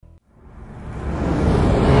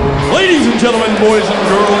gentlemen, boys and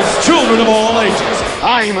girls, children of all ages.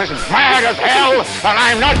 I'm as mad as hell, and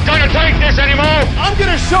I'm not gonna take this anymore! I'm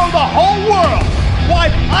gonna show the whole world why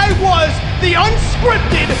I was the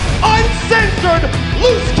unscripted, uncensored,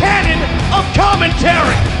 loose cannon of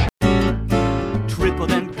commentary! Triple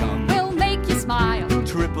then gum will make you smile.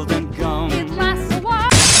 Triple then gum. It lasts a while.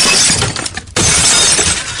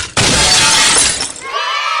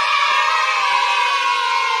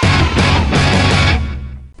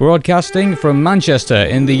 Broadcasting from Manchester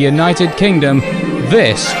in the United Kingdom,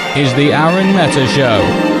 this is the Arun Meta Show.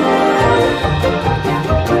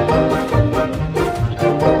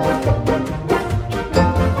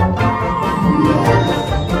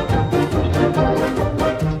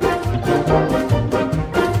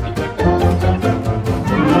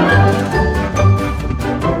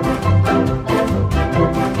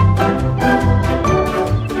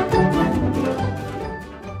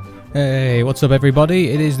 Hey, what's up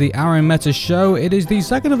everybody? It is the Arun Meta Show. It is the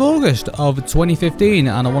 2nd of August of 2015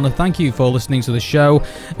 and I want to thank you for listening to the show.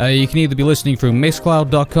 You can either be listening through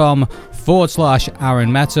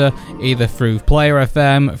mixcloud.com/Arun Meta, either through Player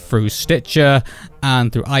FM, through Stitcher, and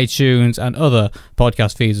through iTunes and other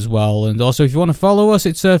podcast feeds as well. And also if you want to follow us,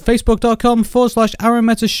 it's facebook.com/Arun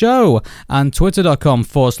Meta Show and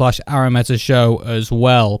twitter.com/Arun Meta Show as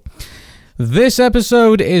well. This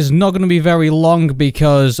episode is not going to be very long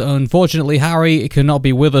because, unfortunately, Harry cannot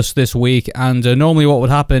be with us this week, and normally what would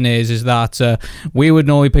happen is that we would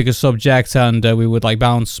normally pick a subject and we would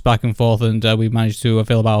bounce back and forth, and we managed to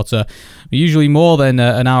fill about usually more than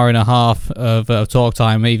an hour and a half of talk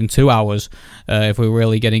time, even 2 hours if we were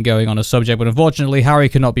really getting going on a subject. But unfortunately, Harry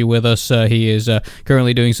cannot be with us. He is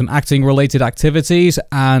currently doing some acting-related activities,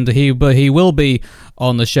 and he will be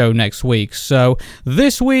on the show next week. So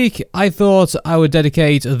this week, I thought I would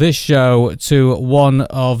dedicate this show to one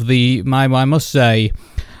of the, I must say,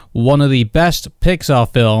 one of the best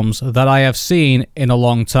Pixar films that I have seen in a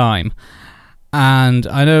long time. And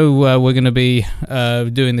I know we're going to be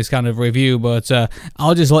doing this kind of review, but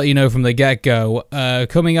I'll just let you know from the get-go,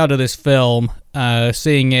 coming out of this film,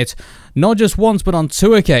 seeing it not just once but on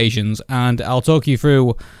 2 occasions, and I'll talk you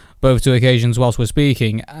through both 2 occasions whilst we're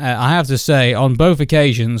speaking. I have to say, on both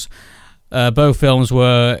occasions, both films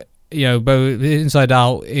were, both Inside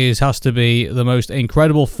Out has to be the most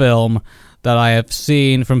incredible film that I have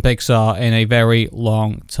seen from Pixar in a very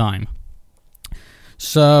long time.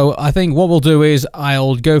 So I think what we'll do is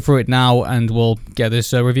I'll go through it now and we'll get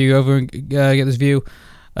this review over and get this view.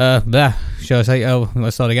 Shall I say? Oh,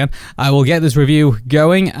 let's start again. I will get this review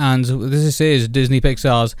going, and this is Disney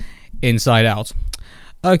Pixar's Inside Out.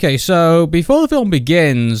 Okay, so before the film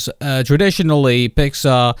begins, traditionally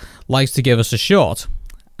Pixar likes to give us a short.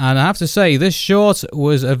 And I have to say, this short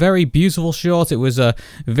was a very beautiful short. It was a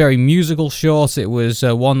very musical short. It was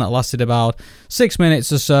one that lasted about 6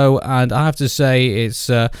 minutes or so. And I have to say, it's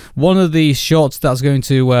one of the shorts that's going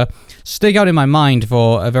to stick out in my mind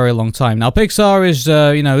for a very long time. Now, Pixar is,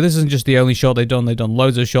 this isn't just the only short they've done. They've done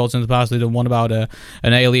loads of shorts in the past. They've done one about an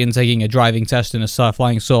alien taking a driving test in a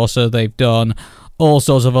flying saucer. They've done all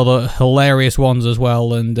sorts of other hilarious ones as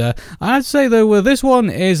well, and I'd say though this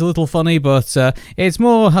one is a little funny, but it's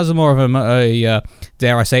has more of a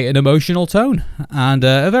dare I say, an emotional tone, and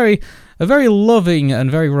a very loving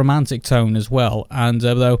and very romantic tone as well. And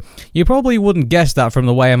though you probably wouldn't guess that from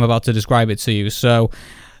the way I'm about to describe it to you. So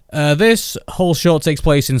this whole short takes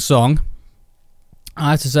place in song.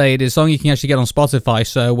 I have to say, it is a song you can actually get on Spotify,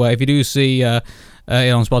 so if you do see it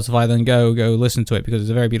on Spotify, then go listen to it, because it's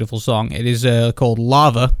a very beautiful song. It is called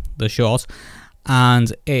Lava, the short,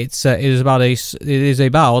 and it is about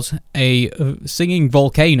a singing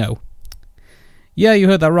volcano. Yeah, you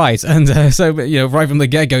heard that right. And so right from the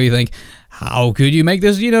get-go you think, how could you make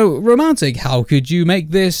this romantic? How could you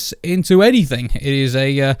make this into anything? It is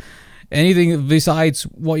anything besides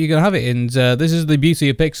what you're going to have it. And this is the beauty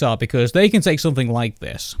of Pixar, because they can take something like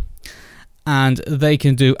this and they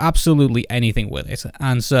can do absolutely anything with it.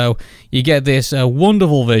 And so you get this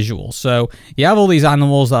wonderful visual. So you have all these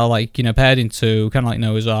animals that are paired into kind of like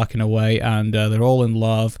Noah's Ark in a way, and they're all in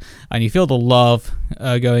love, and you feel the love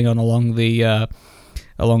going on along the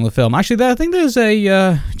film. Actually, I think there's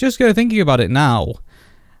just thinking about it now,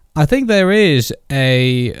 I think there is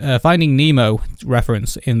a Finding Nemo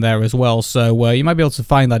reference in there as well, so you might be able to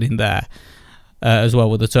find that in there as well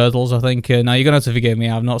with the turtles, I think. Now, you're going to have to forgive me,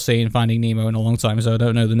 I've not seen Finding Nemo in a long time, so I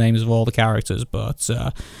don't know the names of all the characters, but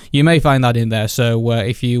you may find that in there, so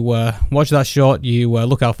if you watch that short, you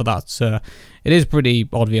look out for that. It is pretty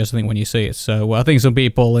obvious, I think, when you see it, so I think some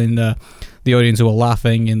people in the audience who were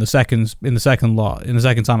laughing in the second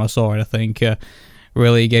time I saw it, I think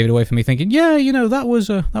really gave it away for me, thinking, yeah, that was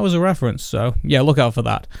a reference. So yeah, look out for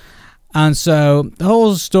that. And so the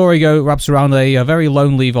whole story wraps around a very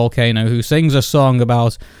lonely volcano who sings a song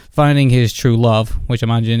about finding his true love, which I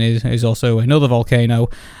imagine is also another volcano,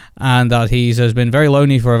 and that has been very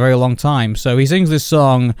lonely for a very long time. So he sings this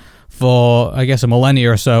song for, I guess, a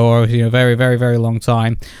millennia or so, or very, very, very long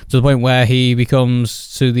time, to the point where he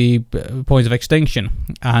becomes to the point of extinction,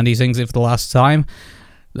 and he sings it for the last time,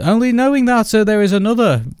 only knowing that there is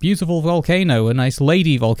another beautiful volcano, a nice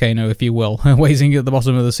lady volcano, if you will, waiting at the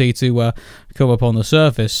bottom of the sea to come up on the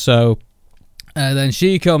surface. So then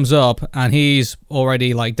she comes up, and he's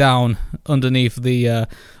already down underneath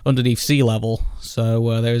sea level.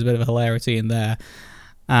 So there's a bit of a hilarity in there.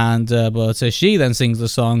 And but she then sings the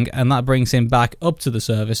song, and that brings him back up to the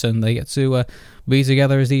surface, and they get to be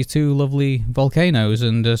together as these two lovely volcanoes.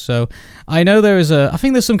 And so I know I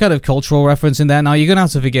think there's some kind of cultural reference in there. Now you're gonna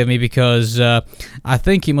have to forgive me, because I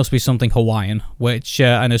think it must be something Hawaiian, which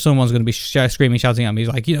I know someone's gonna be screaming, shouting at me,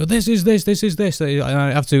 like, this is this.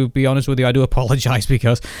 I have to be honest with you, I do apologize,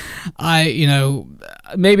 because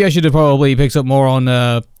maybe I should have probably picked up more on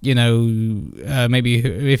maybe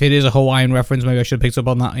if it is a Hawaiian reference, maybe I should have picked up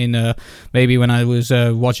on that in maybe when I was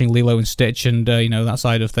watching Lilo and Stitch and that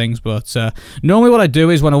side of things. But normally what I do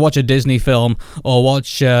is when I watch a Disney film or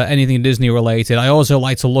watch anything Disney related, I also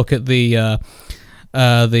like to look at the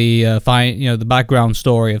background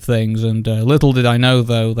story of things. And little did I know,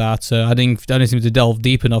 though, that I didn't seem to delve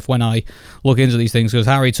deep enough when I look into these things, because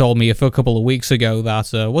Harry told me a couple of weeks ago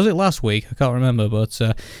that was it last week? I can't remember, but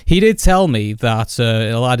he did tell me that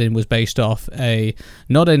Aladdin was based off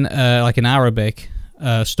not in an Arabic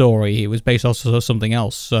story. It was based off something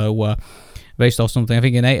else. So based off something I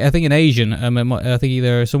think in Asian. I think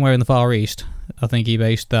either somewhere in the Far East. I think he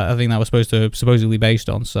based that. I think that was supposedly based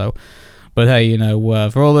on. So. But hey,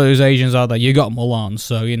 for all those Asians out there, you got Mulan,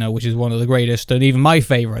 so, which is one of the greatest, and even my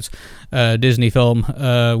favourite Disney film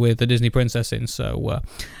with the Disney princess in. So,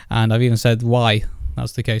 and I've even said why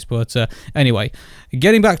that's the case. But anyway,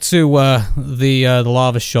 getting back to the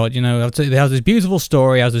lava shot, it has this beautiful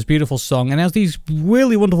story, has this beautiful song, and has these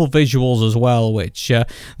really wonderful visuals as well, which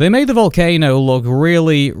they made the volcano look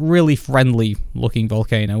really, really friendly looking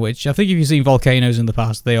volcano, which I think if you've seen volcanoes in the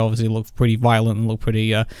past, they obviously look pretty violent and look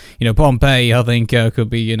pretty, Pompeii, I think, could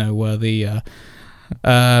be,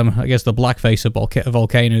 I guess the blackface of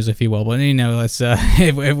volcanoes, if you will. But let's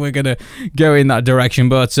if we're gonna go in that direction.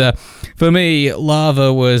 But for me,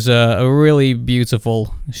 Lava was a really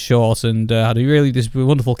beautiful short, and had this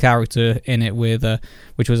wonderful character in it with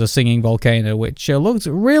which was a singing volcano, which looked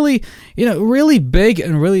really, really big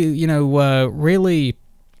and really, really.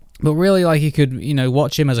 But really, you could,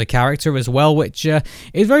 watch him as a character as well, which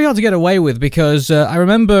is very hard to get away with, because I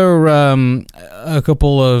remember a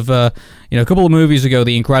couple of movies ago,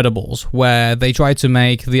 The Incredibles, where they tried to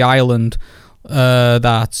make the island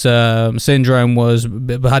that Syndrome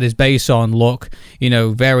had his base on look,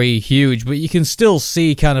 very huge, but you can still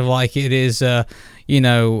see kind of it is, it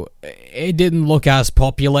didn't look as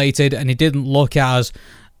populated, and it didn't look as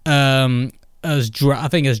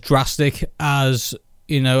drastic as.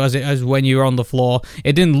 As when you're on the floor,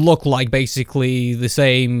 it didn't look like basically the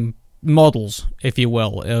same models, if you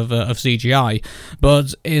will, of CGI.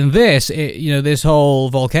 But in this, this whole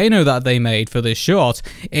volcano that they made for this short,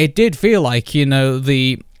 it did feel like, not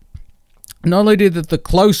only did the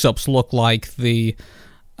close-ups look like the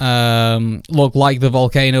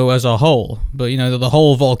volcano as a whole, but the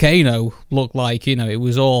whole volcano looked like it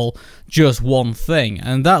was all just one thing,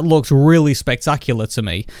 and that looked really spectacular to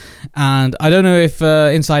me. And I don't know if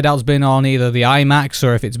Inside Out's been on either the IMAX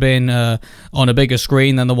or if it's been on a bigger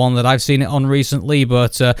screen than the one that I've seen it on recently,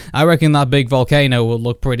 but I reckon that big volcano would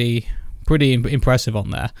look pretty impressive on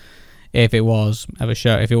there if it was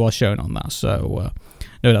shown on that. So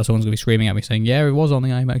no doubt someone's going to be screaming at me saying, yeah, it was on the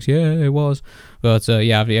IMAX, yeah, it was. But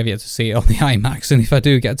I've yet to see it on the IMAX, and if I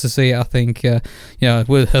do get to see it, I think,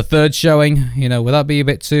 with her third showing, would that be a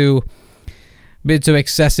bit too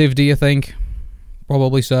excessive, do you think?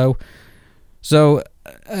 Probably so. So,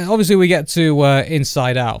 obviously we get to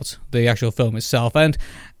Inside Out, the actual film itself, and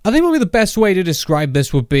I think probably the best way to describe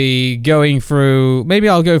this would be maybe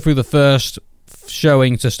I'll go through the first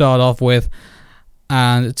showing to start off with,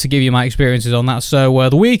 and to give you my experiences on that. So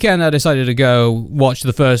the weekend I decided to go watch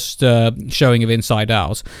the first showing of Inside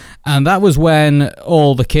Out, and that was when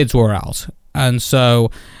all the kids were out, and so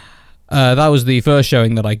that was the first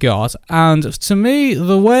showing that I got. And to me,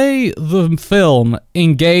 the way the film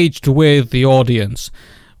engaged with the audience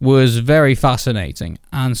was very fascinating.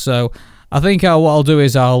 And so I think what I'll do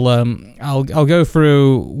is I'll go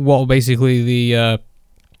through what basically the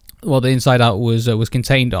the Inside Out was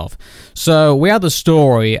contained of. So we had the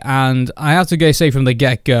story, and I have to say from the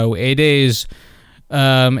get-go, it did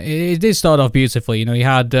start off beautifully. You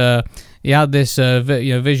had this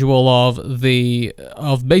visual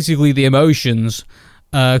of basically the emotions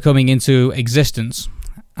coming into existence,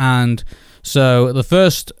 and so the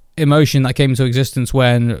first emotion that came into existence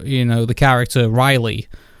when the character Riley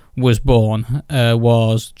was born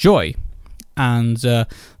was joy. And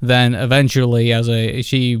then eventually,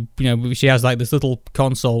 she has like this little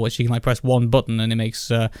console which she can like press one button and it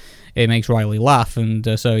makes Riley laugh,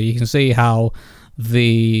 and so you can see how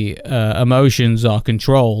the emotions are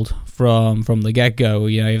controlled from the get-go.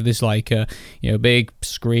 You have this like big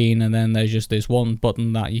screen, and then there's just this one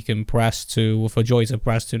button that you can press for Joy to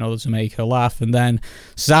press to in order to make her laugh, and then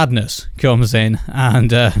sadness comes in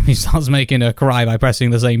and he starts making her cry by pressing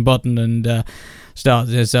the same button, and so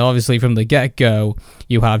obviously from the get-go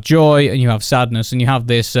you have joy and you have sadness, and you have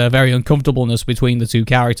this very uncomfortableness between the two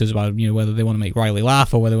characters about whether they want to make Riley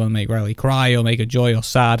laugh or whether they want to make Riley cry or make her joy or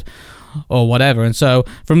sad or whatever. And so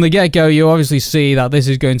from the get-go you obviously see that this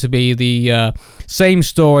is going to be the same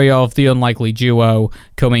story of the unlikely duo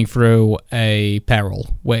coming through a peril,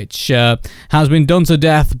 which has been done to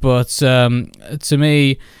death, but to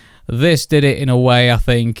me this did it in a way, I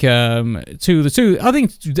think, I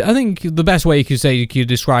think the best way you could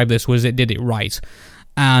describe this was it did it right,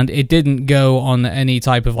 and it didn't go on any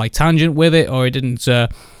type of like tangent with it, or it didn't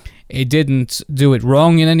do it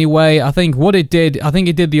wrong in any way. I think it did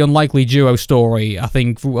the unlikely duo story, I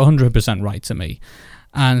think, 100% right to me.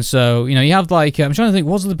 And so you have like I'm trying to think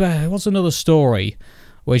what's another story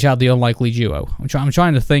which had the unlikely duo. I'm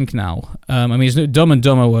trying to think now. I mean, it's Dumb and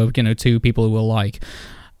Dumber were two people who were like.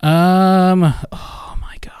 Oh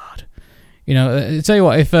my god! Tell you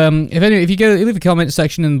what, if you leave a comment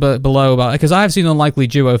section below about it, because I have seen unlikely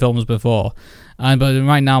duo films before, but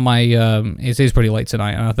right now it is pretty late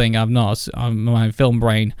tonight, and I think my film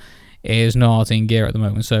brain is not in gear at the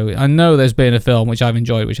moment. So I know there's been a film which I've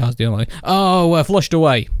enjoyed which has the unlikely. Flushed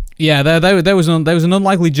Away. Yeah, there was an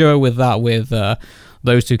unlikely duo with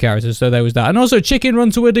those two characters, so there was that, and also Chicken Run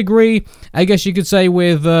to a degree, I guess you could say,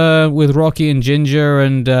 with Rocky and Ginger,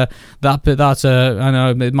 and I know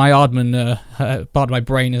my Aardman part of my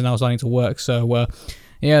brain is now starting to work, so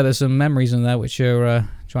there's some memories in there which are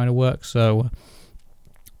trying to work, so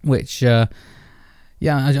I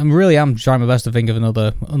really am trying my best to think of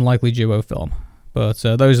another unlikely duo film, but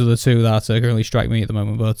those are the two that currently strike me at the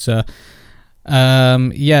moment, but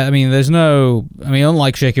unlike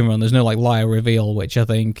Chicken Run, there's no like liar reveal, which I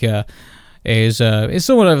think is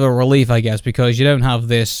somewhat of a relief, I guess, because you don't have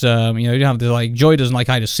this, you don't have this like joy doesn't like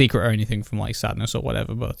hide a secret or anything from like sadness or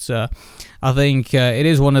whatever. But I think it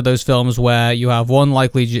is one of those films where you have one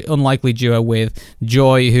unlikely duo with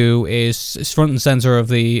Joy, who is front and center of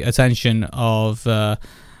the attention of the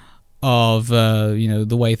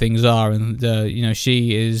way things are, and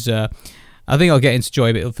she is. I think I'll get into Joy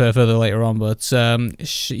a bit further later on, but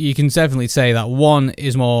you can definitely say that one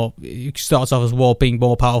starts off as being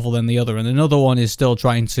more powerful than the other, and another one is still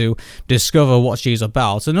trying to discover what she's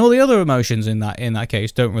about, and all the other emotions in that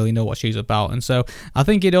case don't really know what she's about. And so I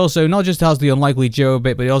think it also not just has the unlikely duo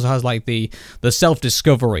bit, but it also has like the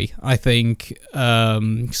self-discovery, I think,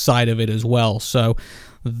 side of it as well. So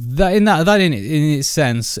that in its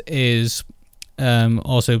sense is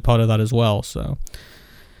also part of that as well. So.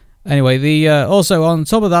 Anyway, also on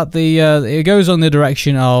top of that, it goes on the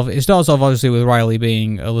direction of, it starts off obviously with Riley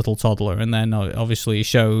being a little toddler, and then obviously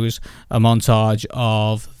shows a montage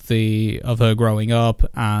of her growing up,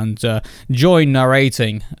 and Joy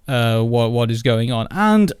narrating what is going on.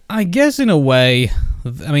 And I guess in a way,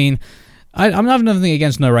 I mean, I'm having nothing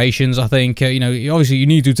against narrations. I think, obviously you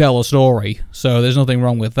need to tell a story, so there's nothing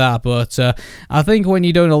wrong with that. But I think when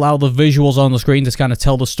you don't allow the visuals on the screen to kind of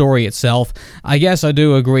tell the story itself, I guess I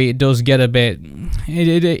do agree it does get a bit,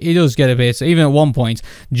 it does get a bit, even at one point,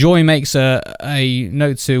 Joy makes a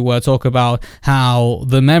note to talk about how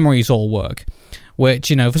the memories all work. Which,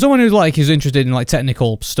 for someone who's interested in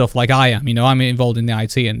technical stuff like I am, I'm involved in the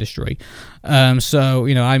IT industry, so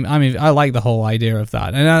I like the whole idea of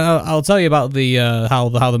that, and I'll tell you about the how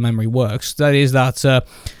the memory works. That is that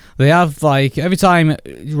they have every time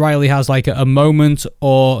Riley has a moment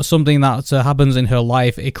or something that happens in her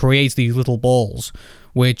life, it creates these little balls,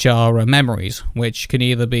 which are memories, which can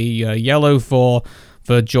either be yellow for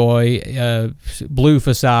joy, blue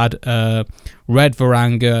for sad, red for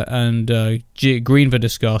anger, and green for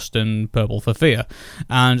disgust, and purple for fear.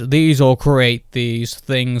 And these all create these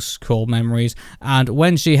things called memories. And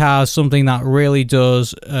when she has something that really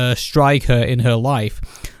does strike her in her life,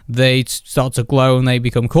 they start to glow and they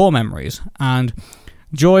become core memories. And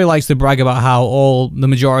Joy likes to brag about how the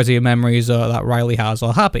majority of memories that Riley has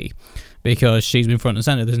are happy, because she's been front and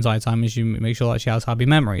center this entire time, and she makes sure that she has happy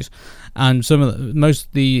memories. And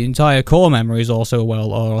the entire core memories are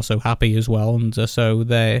also happy as well, and so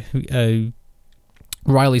they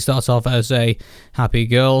Riley starts off as a happy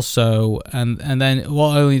girl, so and then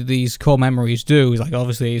what only these core memories do is, like,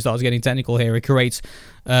 obviously it starts getting technical here. It creates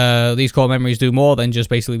these core memories do more than just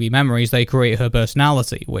basically be memories. They create her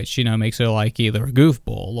personality, which, you know, makes her like either a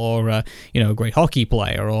goofball or a great hockey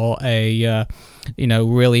player, or a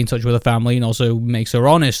really in touch with her family, and also makes her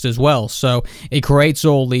honest as well. So it creates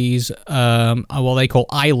all these what they call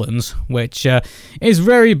islands, which is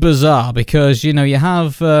very bizarre, because you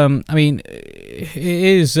have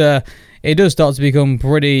it does start to become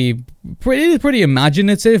pretty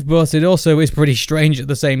imaginative, but it also is pretty strange at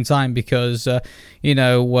the same time, because I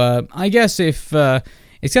guess if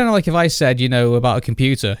it's kind of like if I said, about a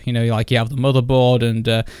computer, like you have the motherboard and,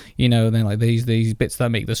 then like these bits that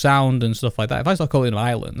make the sound and stuff like that. If I start calling them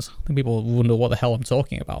islands, I think people wonder what the hell I'm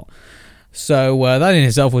talking about. So that in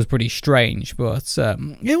itself was pretty strange, but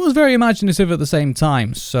it was very imaginative at the same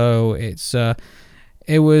time. So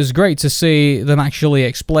it was great to see them actually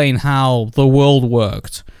explain how the world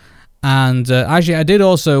worked. And actually, I did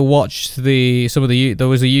also watch there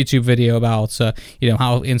was a YouTube video about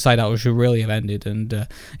how Inside Out should really have ended, and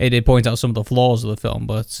it did point out some of the flaws of the film,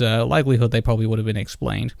 but likelihood they probably would have been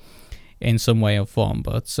explained in some way or form.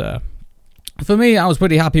 But for me, I was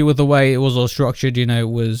pretty happy with the way it was all structured. It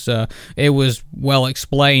was well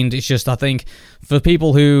explained. It's just, I think, for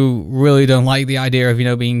people who really don't like the idea of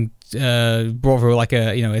being brought through like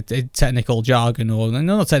a technical jargon, or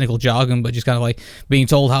not technical jargon, but just kind of like being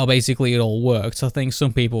told how basically it all works. I think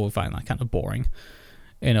some people would find that kind of boring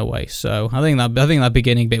in a way. So I think that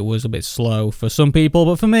beginning bit was a bit slow for some people,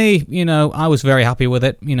 but for me, I was very happy with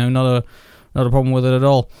it. Not a problem with it at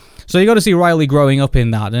all. So you got to see Riley growing up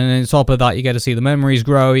in that, and on top of that, you get to see the memories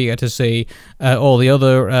grow. You get to see all the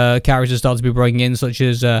other characters start to be brought in, such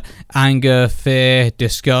as anger, fear,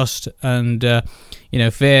 disgust, and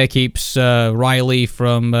fear keeps Riley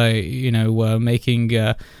from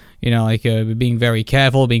making being very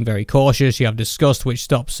careful, being very cautious. You have disgust, which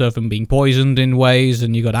stops her from being poisoned in ways,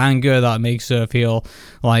 and you got anger that makes her feel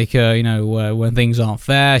like when things aren't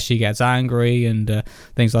fair, she gets angry and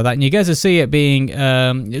things like that. And you get to see it being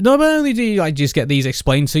not only do you just get these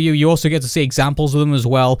explained to you, you also get to see examples of them as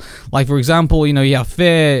well. Like, for example, you have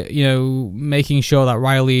fear, making sure that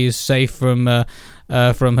Riley is safe from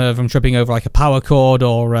tripping over like a power cord,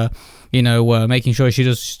 or making sure she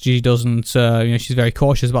doesn't she's very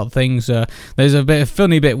cautious about things. There's a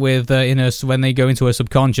funny bit with when they go into her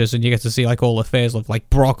subconscious, and you get to see like all the fears of like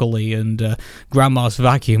broccoli and grandma's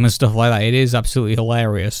vacuum and stuff like that. It is absolutely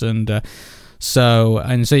hilarious, and so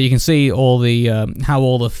you can see all the how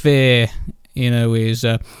all the fear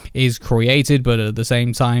is created, but at the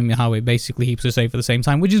same time how it basically keeps her safe at the same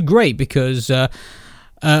time, which is great, because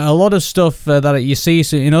a lot of stuff that you see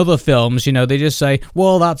in other films, they just say,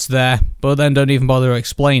 well, that's there, but then don't even bother to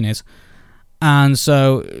explain it. And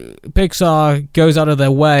so Pixar goes out of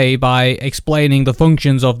their way by explaining the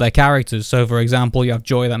functions of their characters. So, for example, you have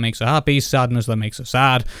joy that makes her happy, sadness that makes her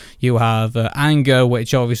sad. You have anger,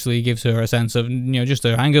 which obviously gives her a sense of, just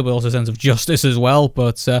her anger, but also a sense of justice as well.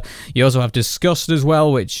 But you also have disgust as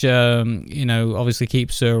well, which, obviously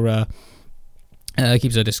keeps her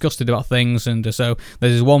disgusted about things. And so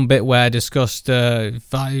there's this one bit where disgust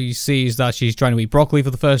sees that she's trying to eat broccoli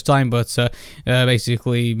for the first time, but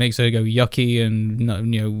basically makes her go yucky and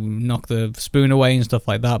knock the spoon away and stuff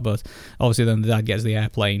like that. But obviously then the dad gets the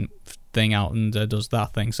airplane thing out and does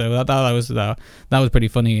that thing. So that was pretty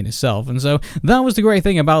funny in itself. And so that was the great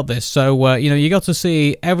thing about this. So you got to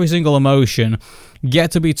see every single emotion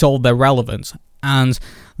get to be told they're relevant. And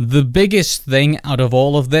the biggest thing out of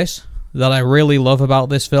all of this that I really love about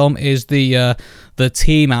this film is the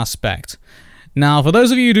team aspect. Now, for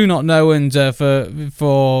those of you who do not know, and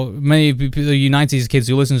for many of the 90s kids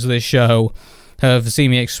who listen to this show have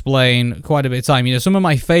seen me explain quite a bit of time, some of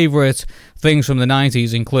my favourite things from the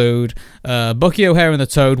 90s include Bucky O'Hare and the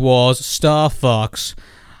Toad Wars, Star Fox.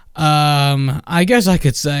 I guess I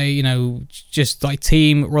could say, just like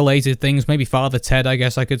team-related things, maybe Father Ted, I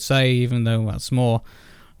guess I could say, even though that's more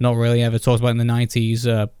not really ever talked about in the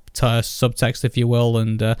 90s, subtext, if you will,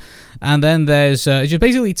 and then there's just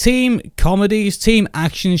basically team comedies, team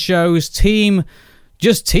action shows,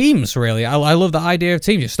 just teams, really. I love the idea of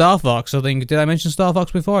teams. Star Fox, I think, did I mention Star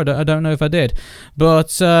Fox before? I don't know if I did, but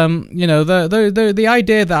the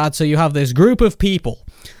idea that you have this group of people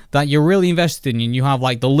that you're really invested in. And you have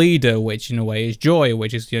like the leader, which in a way is Joy,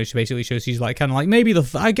 which is, she basically shows she's like kind of like maybe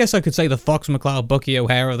I guess I could say the Fox McCloud, Bucky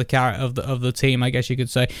O'Hare of the team. I guess you could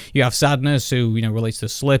say. You have Sadness, who relates to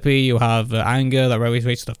Slippy. You have Anger that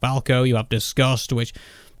relates to Falco. You have Disgust, which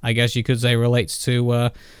I guess you could say relates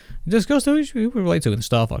to Disgust, which we would relate to in the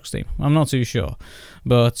Star Fox team. I'm not too sure,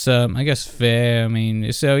 but I guess Fear. I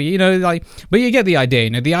mean, so but you get the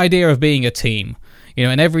idea. The idea of being a team.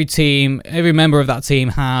 And every member of that team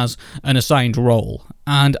has an assigned role,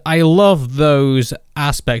 and I love those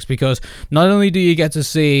aspects because not only do you get to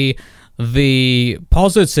see the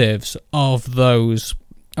positives of those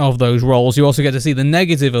roles, you also get to see the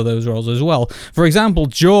negative of those roles as well. For example,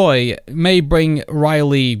 Joy may bring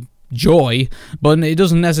Riley joy, but it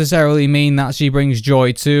doesn't necessarily mean that she brings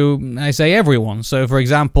joy to, I say, everyone. So, for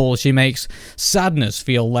example, she makes Sadness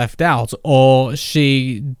feel left out, or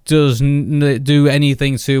she doesn't do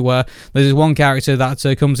anything to, there's one character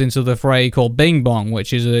that comes into the fray called Bing Bong,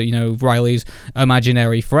 which is, Riley's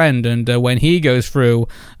imaginary friend, and when he goes through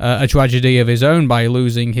a tragedy of his own by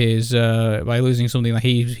losing something that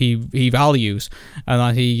he values, and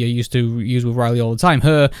that he used to use with Riley all the time,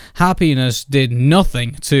 her happiness did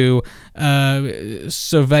nothing to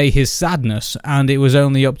survey his sadness, and it was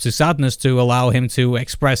only up to Sadness to allow him to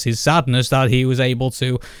express his sadness that he was able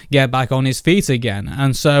to get back on his feet again.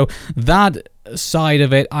 And so that side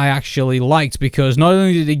of it I actually liked, because not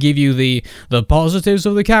only did it give you the positives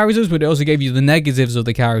of the characters, but it also gave you the negatives of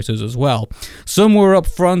the characters as well. Some were up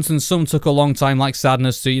front and some took a long time, like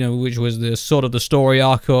Sadness, to which was the sort of the story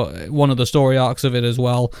arc, or one of the story arcs of it as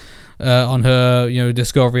well. On her,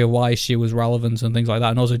 discovery of why she was relevant and things like that,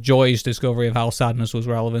 and also Joy's discovery of how Sadness was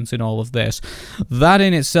relevant in all of this. That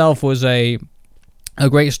in itself was a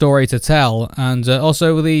great story to tell, and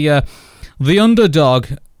also the underdog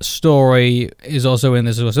story is also in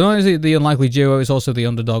this as well. So not only the unlikely duo, it's also the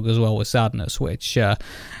underdog as well with Sadness, which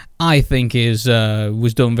I think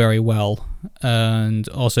was done very well, and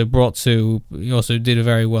also did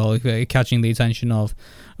very well catching the attention of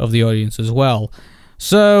the audience as well.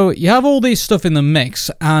 So you have all these stuff in the mix,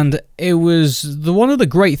 and it was one of the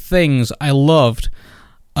great things I loved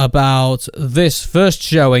about this first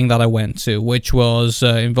showing that I went to, which was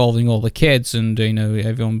involving all the kids, and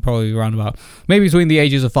everyone probably around about maybe between the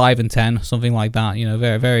ages of 5 and 10, something like that.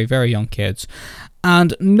 Very, very, very young kids.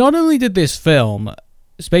 And not only did this film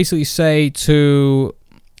basically say to,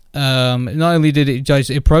 not only did it just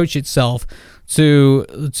approach itself to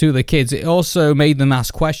the kids, it also made them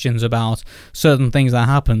ask questions about certain things that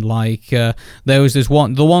happened. Like there was the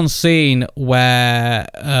one scene where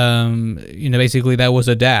basically there was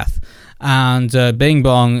a death, and Bing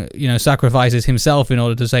Bong sacrifices himself in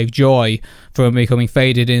order to save Joy from becoming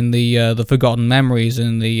faded in the forgotten memories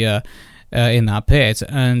in the in that pit,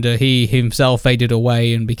 and he himself faded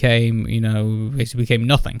away and became basically became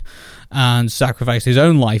nothing, and sacrificed his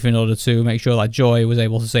own life in order to make sure that Joy was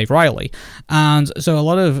able to save Riley. And so a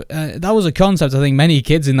lot of that was a concept I think many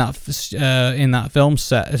kids in that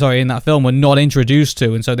film were not introduced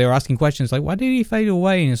to, and so they were asking questions like, why did he fade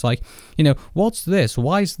away? And it's like, what's this?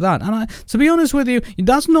 Why is that? And to be honest with you,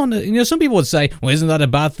 that's not, some people would say, well, isn't that a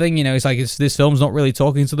bad thing? It's like this film's not really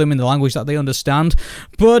talking to them in the language that they understand.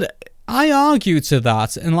 But I argue to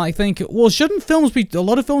that and think, well, shouldn't a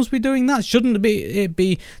lot of films be doing that? Shouldn't it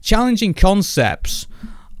be challenging concepts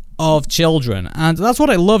of children? And that's what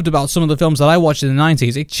I loved about some of the films that I watched in the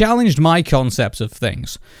 90s. It challenged my concepts of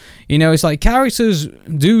things. It's like characters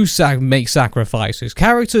do make sacrifices.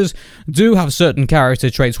 Characters do have certain character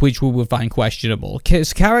traits which we would find questionable.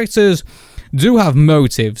 Characters do have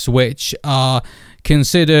motives which are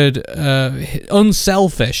considered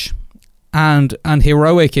unselfish and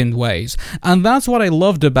heroic in ways, and that's what I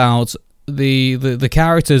loved about the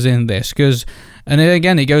characters in this, because, and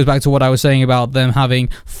again, it goes back to what I was saying about them having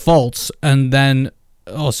faults and then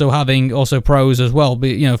also having pros as well,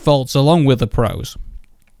 but faults along with the pros,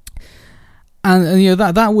 and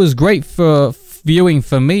that was great for viewing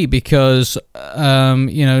for me, because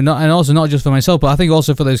and also not just for myself, but I think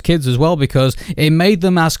also for those kids as well, because it made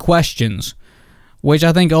them ask questions, which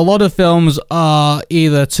I think a lot of films are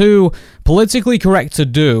either too politically correct to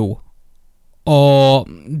do, or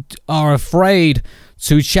are afraid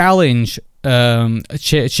to challenge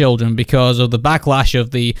children because of the backlash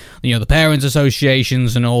of the the parents'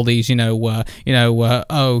 associations and all these oh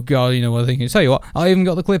god, I think, tell you what, I even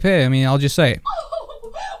got the clip here. I mean, I'll just say it.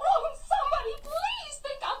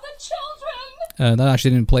 That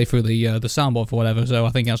actually didn't play through the soundboard for whatever, so I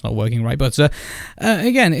think that's not working right. But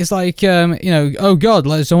again, it's like, oh God,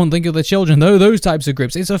 let someone think of the children. Those types of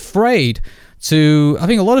groups. It's afraid to. I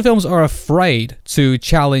think a lot of films are afraid to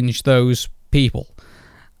challenge those people,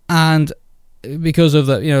 and because of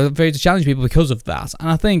the, very to challenge people because of that. And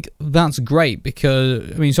I think that's great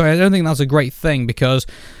because, I don't think that's a great thing because,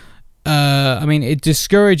 it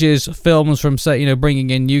discourages films from, bringing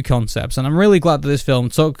in new concepts. And I'm really glad that this film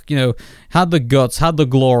took, had the guts, had the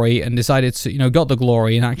glory, and decided to, got the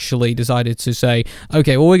glory and actually decided to say,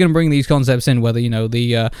 okay, well, we're going to bring these concepts in, whether,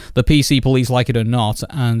 the PC police like it or not.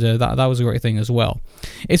 And that was a great thing as well.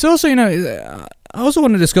 It's also, I also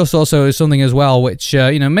want to discuss also something as well, which,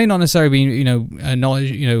 may not necessarily be,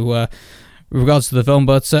 knowledge, with regards to the film,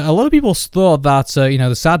 but a lot of people thought that,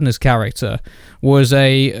 the Sadness character was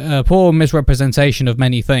a poor misrepresentation of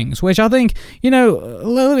many things, which I think,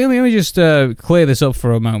 let me just clear this up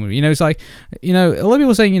for a moment. It's like, a lot of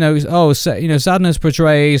people saying, Sadness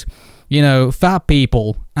portrays, fat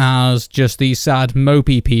people as just these sad,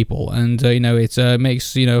 mopey people, and, it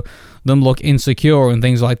makes, them look insecure and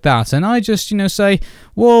things like that. And I just, say,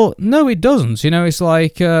 well, no, it doesn't. It's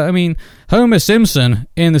like, Homer Simpson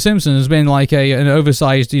in The Simpsons has been like an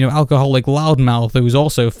oversized, alcoholic loudmouth who's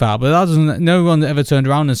also fat, but that doesn't, no one ever turned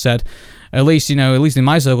around and said, at least in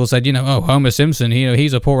my circle said, oh, Homer Simpson,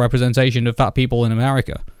 he's a poor representation of fat people in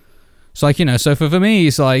America. It's like, so for me,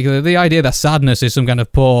 it's like the idea that sadness is some kind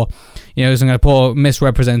of poor, poor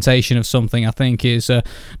misrepresentation of something, I think is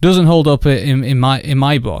doesn't hold up in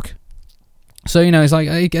my book. So, it's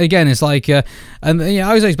like, again, it's like, and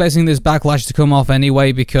I was expecting this backlash to come off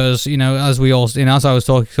anyway because, as we all, as I was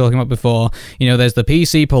talking about before, there's the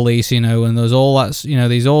PC police, and there's all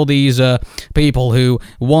that, these people who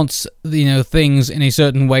want, things in a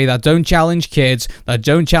certain way that don't challenge kids, that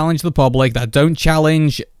don't challenge the public, that don't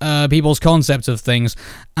challenge people's concepts of things.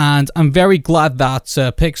 And I'm very glad that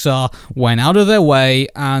Pixar went out of their way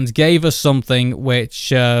and gave us something which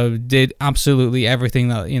did absolutely everything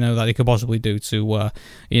that that it could possibly do to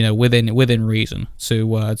within reason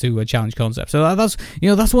to challenge concepts. So that's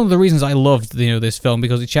that's one of the reasons I loved this film,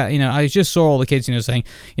 because I just saw all the kids saying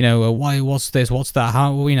why, what's this, what's that,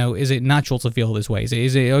 how is it natural to feel this way,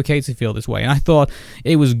 is it okay to feel this way? And I thought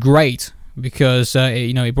it was great because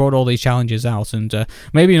it brought all these challenges out, and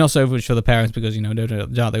maybe not so much for the parents because no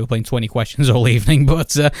doubt they were playing 20 questions all evening,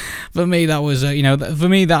 but for me that was for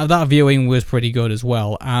me that viewing was pretty good as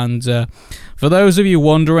well. And for those of you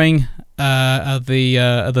wondering at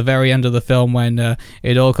the very end of the film when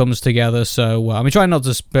it all comes together, so I'm trying not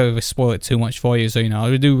to spoil it too much for you, so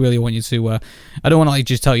I do really want you to I don't want to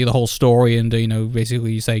just tell you the whole story and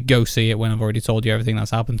basically say go see it when I've already told you everything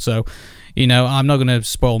that's happened. So I'm not going to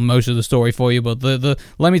spoil most of the story for you, but the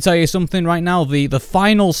let me tell you something right now. The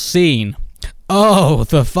final scene. Oh,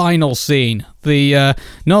 the final scene. The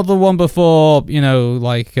not the one before,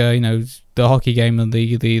 the hockey game and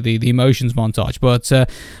the emotions montage, but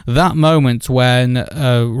that moment when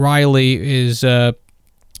Riley is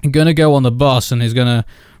gonna go on the bus and is gonna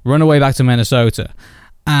run away back to Minnesota,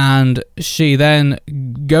 and she then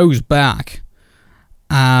goes back.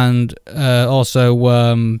 And also,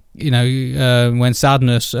 when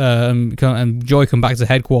Sadness and Joy come back to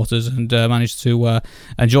headquarters and manage to,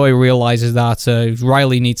 and Joy realizes that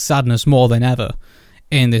Riley needs Sadness more than ever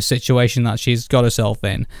in this situation that she's got herself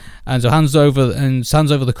in, and so hands over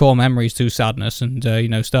the core memories to Sadness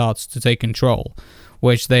and starts to take control,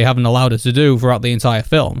 which they haven't allowed her to do throughout the entire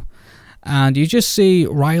film. And you just see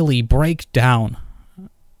Riley break down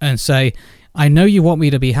and say, I know you want me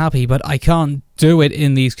to be happy, but I can't do it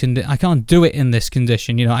in these I can't do it in this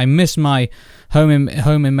condition. I miss my home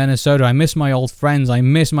in Minnesota. I miss my old friends. I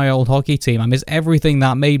miss my old hockey team. I miss everything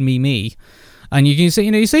that made me me. And you can see,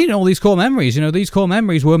 you see all these core memories. These core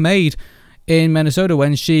memories were made in Minnesota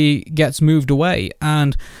when she gets moved away,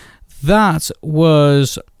 and that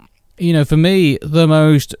was, for me, the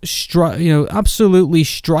most absolutely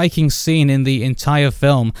striking scene in the entire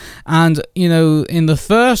film. And in the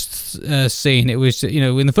first scene, it was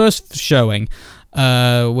in the first showing,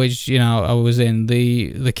 which I was in,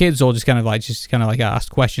 the kids all just kind of like asked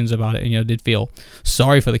questions about it, and did feel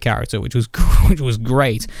sorry for the character, which was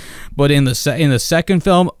great. But in the second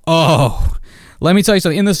film, let me tell you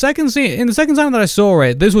something. In the second time that I saw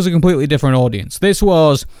it, this was a completely different audience. This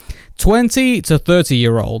was 20 to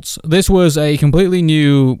 30-year-olds. This was a completely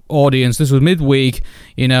new audience. This was midweek.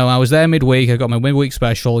 I was there midweek. I got my midweek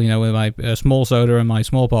special, with my small soda and my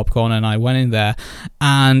small popcorn, and I went in there.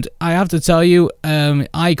 And I have to tell you,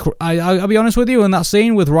 I'll be honest with you, in that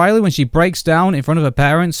scene with Riley when she breaks down in front of her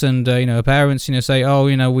parents, and her parents, say, oh,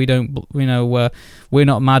 we don't, we're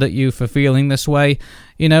not mad at you for feeling this way.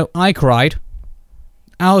 I cried.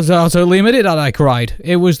 I'll totally admit it that I cried.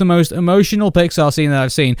 It was the most emotional Pixar scene that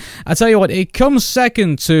I've seen. I tell you what, it comes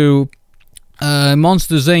second to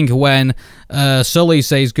Monsters Inc. when Sully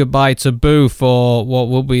says goodbye to Boo for what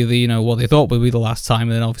will be what they thought would be the last time,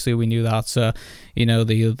 and then obviously we knew that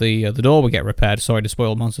the door would get repaired. Sorry to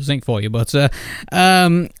spoil Monsters Inc. for you, but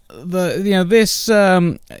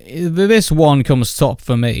this one comes top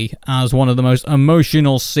for me as one of the most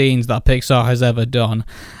emotional scenes that Pixar has ever done,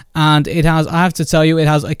 and I have to tell you, it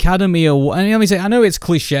has Academy Award. And let me say, I know it's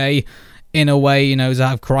cliche in a way, to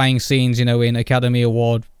have crying scenes, in Academy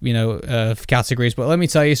Award, categories. But let me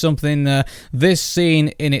tell you something, this scene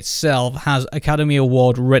in itself has Academy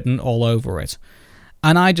Award written all over it.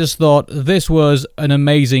 And I just thought this was an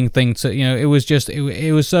amazing thing to, it was just,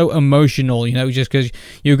 it was so emotional, just because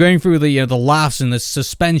you're going through the laughs and the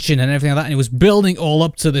suspension and everything like that, and it was building all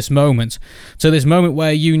up to this moment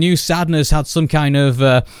where you knew sadness had some kind of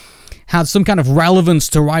relevance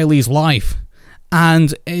to Riley's life.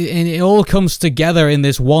 And it all comes together in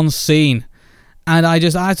this one scene, and I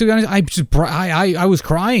have to be honest, I was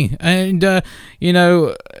crying, and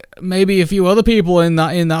maybe a few other people in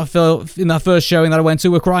that first showing that I went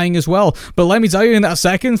to were crying as well. But let me tell you, in that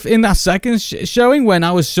second showing, when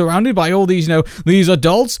I was surrounded by all these these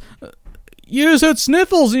adults, you just heard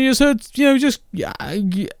sniffles, and you just heard just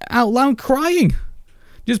out loud crying.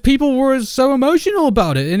 Just people were so emotional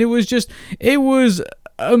about it, and it was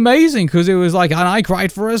amazing, because it was like, and I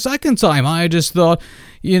cried for a second time. I just thought,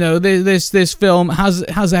 this film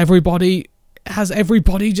has everybody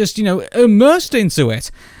just immersed into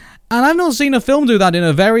it, and I've not seen a film do that in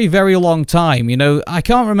a very, very long time. I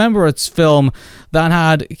can't remember a film that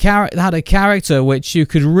had a character which you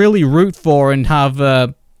could really root for and have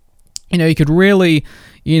you could really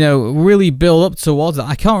build up towards that.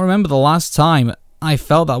 I can't remember the last time I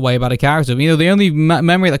felt that way about a character. The only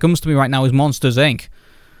memory that comes to me right now is Monsters Inc.,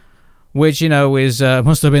 which is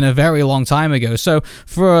must have been a very long time ago. So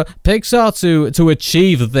for Pixar to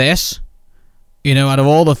achieve this, out of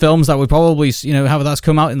all the films that would probably have that's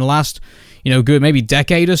come out in the last good maybe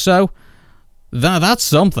decade or so, that's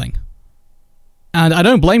something. And I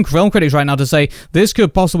don't blame film critics right now to say this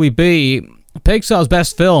could possibly be Pixar's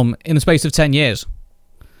best film in the space of 10 years.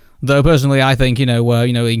 Though personally, I think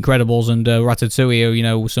Incredibles and Ratatouille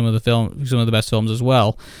are some of the best films as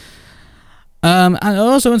well. And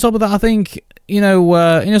also on top of that, I think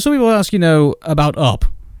some people ask about Up,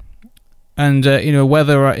 and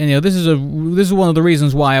whether this is one of the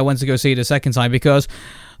reasons why I went to go see it a second time, because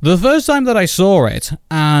the first time that I saw it,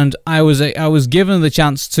 and I was given the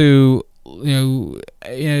chance to I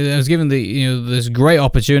was given this great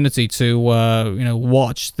opportunity to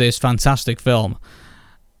watch this fantastic film.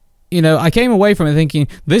 I came away from it thinking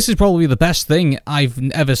this is probably the best thing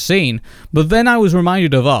I've ever seen, but then I was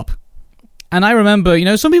reminded of Up. And I remember,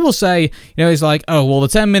 some people say, it's like, oh, well, the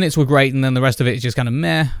 10 minutes were great, and then the rest of it is just kind of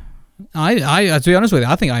meh. I to be honest with you,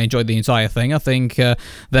 I think I enjoyed the entire thing. I think there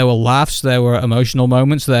were laughs, there were emotional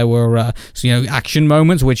moments, there were, action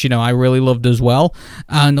moments, which, I really loved as well.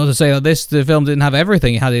 And not to say that the film didn't have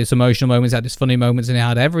everything. It had its emotional moments, it had its funny moments, and it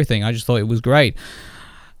had everything. I just thought it was great.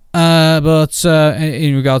 But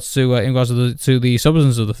in regards to the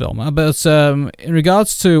substance of the film, in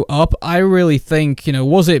regards to Up, I really think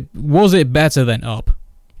was it better than Up?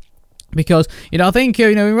 Because I think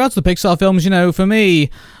in regards to the Pixar films, for me,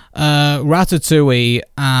 Ratatouille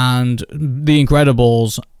and The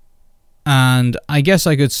Incredibles, and I guess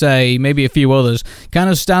I could say maybe a few others, kind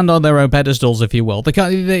of stand on their own pedestals, if you will.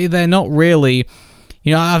 They're not really.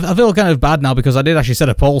 I feel kind of bad now, because I did actually set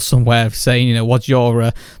a poll somewhere saying, what's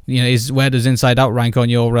your, where does Inside Out rank on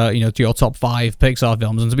your, to your top 5 Pixar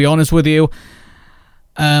films? And to be honest with you,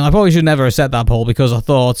 I probably should never have set that poll, because I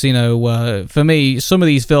thought, for me, some of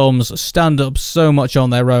these films stand up so much on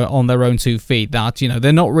their own 2 feet that,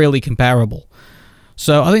 they're not really comparable.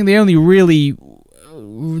 So I think the only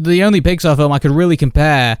Pixar film I could really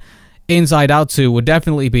compare Inside Out to would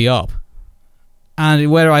definitely be Up.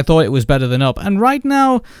 And where I thought it was better than Up. And right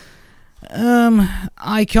now,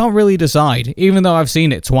 I can't really decide, even though I've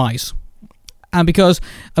seen it twice. And because,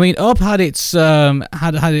 Up had its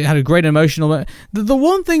had a great emotional. The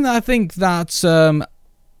one thing that I think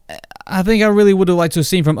I really would have liked to have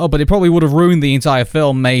seen from Up, but it probably would have ruined the entire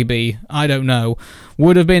film. Maybe, I don't know.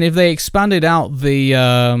 Would have been if they expanded out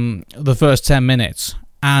the first 10 minutes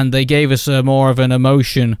and they gave us more of an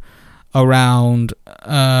emotion around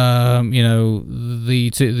the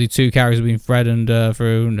two characters between Fred and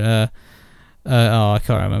Varun. I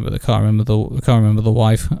can't remember the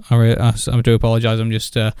wife. I do apologize. I'm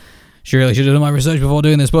just she really should have done my research before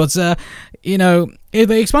doing this. But if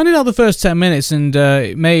they expanded out the first 10 minutes and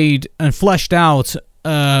made and fleshed out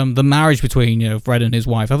the marriage between Fred and his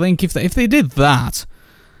wife, I think if they did that,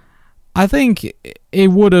 I think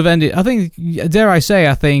it would have ended. I think, dare I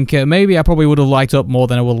say, maybe I probably would have liked Up more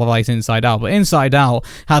than I would have liked Inside Out. But Inside Out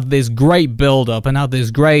had this great build-up and had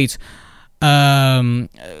this great, dramatic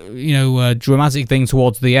thing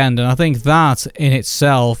towards the end. And I think that in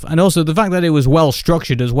itself, and also the fact that it was well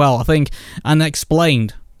structured as well, I think, and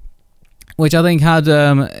explained, which I think had,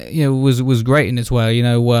 was great in its way.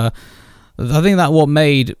 I think that what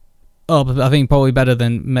made Up, I think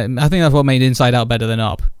that's what made Inside Out better than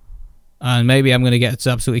Up. And maybe I'm going to get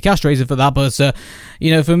absolutely castrated for that, but,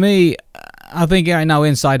 for me, I think right now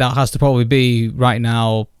Inside Out has to probably be, right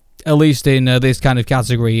now, at least in this kind of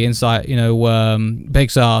category,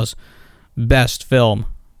 Pixar's best film,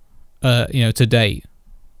 to date,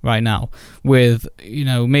 right now. With,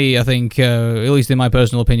 me, I think, at least in my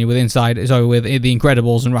personal opinion, with The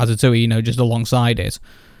Incredibles and Ratatouille, just alongside it,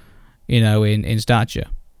 in stature.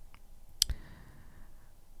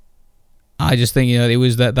 I just think it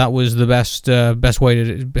was that was the best way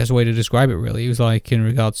to describe it. Really, it was like in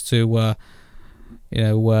regards to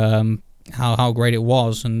how great it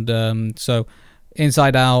was, and so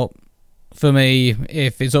Inside Out for me,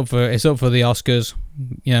 if it's up for the Oscars,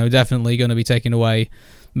 definitely going to be taking away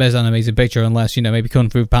Best Animated Picture, unless maybe Kung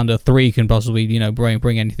Fu Panda 3 can possibly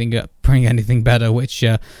bring anything better, which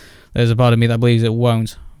there's a part of me that believes it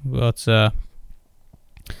won't, but.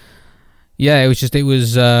 Yeah, it was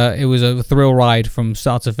a thrill ride from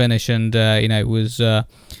start to finish, and it was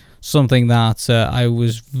something that I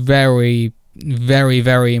was very, very,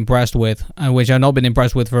 very impressed with, and which I've not been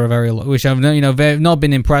impressed with for a very, which I've not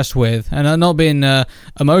been impressed with, and I've not been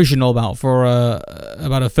emotional about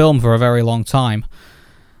a film for a very long time.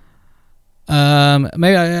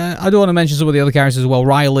 Maybe I do want to mention some of the other characters as well.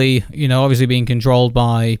 Riley, obviously being controlled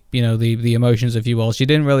by the emotions, if you will. She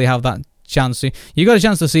didn't really have that chance to. You got a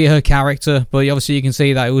chance to see her character, but obviously you can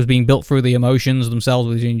see that it was being built through the emotions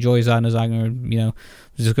themselves, between joy, sadness, anger,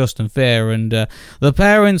 disgust and fear. And the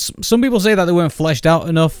parents, some people say that they weren't fleshed out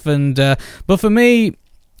enough, and but for me,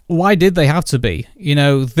 why did they have to be?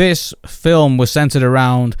 This film was centered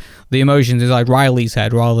around the emotions inside Riley's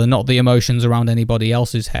head, rather than not the emotions around anybody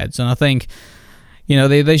else's heads. And I think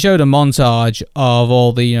they showed a montage of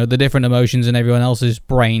all the the different emotions in everyone else's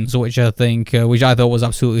brains, which I thought was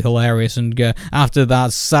absolutely hilarious. And after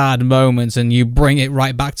that sad moment, and you bring it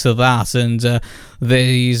right back to that, and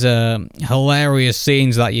these hilarious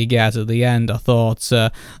scenes that you get at the end, I thought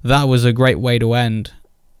that was a great way to end.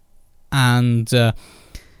 And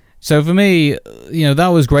so for me,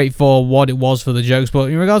 that was great for what it was for the jokes. But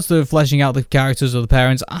in regards to fleshing out the characters of the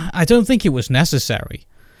parents, I don't think it was necessary.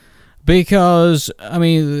 Because,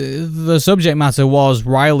 the subject matter was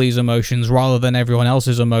Riley's emotions rather than everyone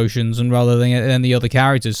else's emotions, and rather than the other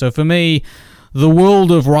characters. So for me, the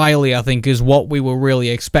world of Riley, I think, is what we were really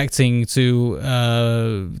expecting to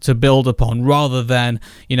build upon, rather than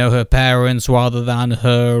her parents, rather than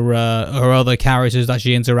her other characters that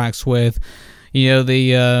she interacts with.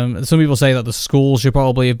 Some people say that the school should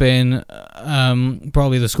probably have been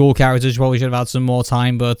probably the school characters probably should have had some more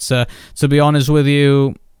time. But to be honest with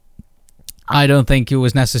you, I don't think it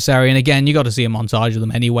was necessary. And again, you got to see a montage of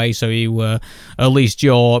them anyway, so at least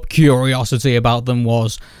your curiosity about them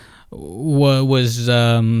was what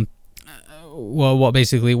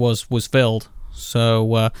basically was filled.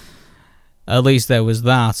 So at least there was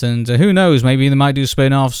that. And who knows, maybe they might do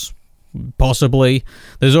spin-offs. Possibly.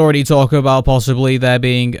 There's already talk about possibly there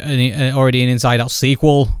being already an Inside Out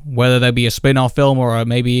sequel, whether there be a spin-off film or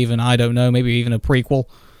maybe even, I don't know, maybe even a prequel.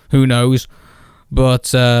 Who knows? But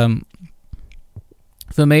for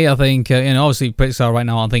me, I think, obviously Pixar right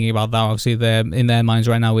now, I'm thinking about that. Obviously, in their minds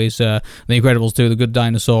right now is The Incredibles 2, The Good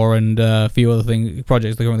Dinosaur, and a few other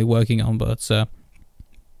projects they're currently working on. But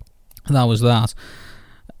that was that.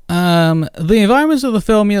 The environments of the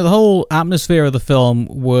film, the whole atmosphere of the film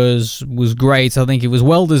was great. I think it was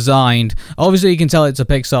well designed. Obviously, you can tell it's a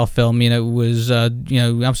Pixar film. It was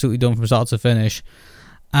absolutely done from start to finish.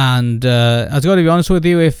 And I've got to be honest with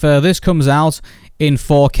you, if this comes out in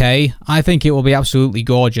 4K, I think it will be absolutely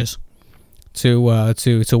gorgeous to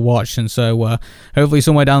watch. And so hopefully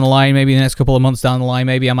somewhere down the line, maybe the next couple of months down the line,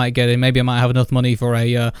 maybe I might get it. Maybe I might have enough money for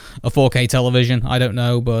a 4K television. I don't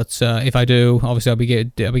know, but if I do, obviously I'll be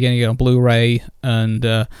getting it on Blu-ray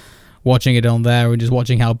and watching it on there and just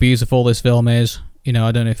watching how beautiful this film is.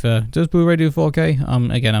 I don't know if does Blu-ray do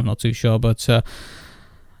 4K? Again, I'm not too sure, but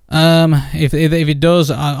if it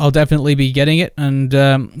does, I'll definitely be getting it, and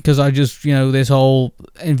because I just this whole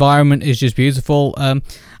environment is just beautiful.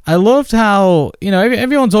 I loved how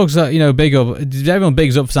everyone talks everyone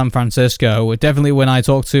bigs up San Francisco. Definitely when I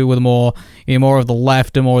talk to with more of the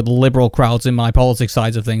left and more of the liberal crowds in my politics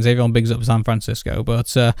sides of things, everyone bigs up San Francisco.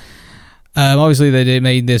 But Obviously, they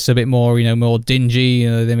made this a bit more, more dingy.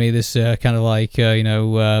 They made this kind of like,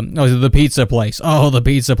 the pizza place. Oh, the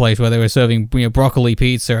pizza place where they were serving, broccoli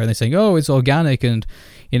pizza, and they're saying, oh, it's organic, and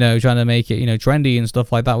trying to make it, trendy and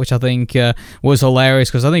stuff like that, which I think was hilarious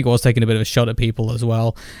because I think it was taking a bit of a shot at people as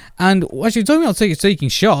well. And actually, talking about taking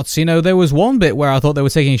shots, there was one bit where I thought they were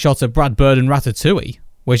taking shots at Brad Bird and Ratatouille,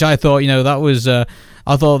 which I thought, that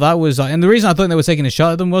was, and the reason I thought they were taking a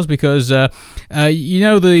shot at them was because, there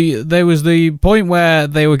was the point where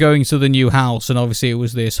they were going to the new house, and obviously it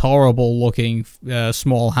was this horrible looking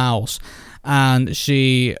small house. And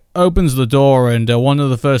she opens the door, and one of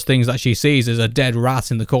the first things that she sees is a dead rat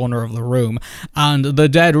in the corner of the room. And the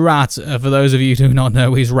dead rat, for those of you who do not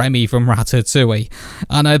know, is Remy from Ratatouille.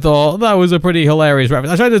 And I thought that was a pretty hilarious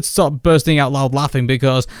reference. I tried to stop bursting out loud laughing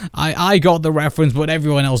because I got the reference, but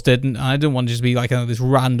everyone else didn't. And I didn't want to just be like this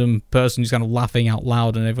random person just kind of laughing out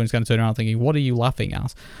loud, and everyone's kind of turning around thinking, what are you laughing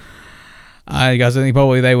at? I guess I think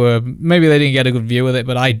probably maybe they didn't get a good view of it,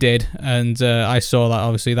 but I did, and I saw that.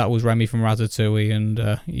 Obviously, that was Remy from Ratatouille,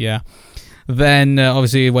 and yeah. Then,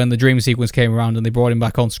 obviously, when the dream sequence came around and they brought him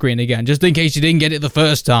back on screen again, just in case you didn't get it the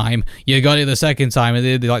first time, you got it the second time, and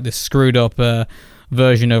they did like this screwed up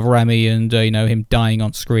version of Remy and him dying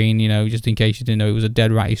on screen. Just in case you didn't know it was a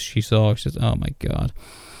dead rat she saw. She says, "Oh my god."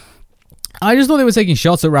 I just thought they were taking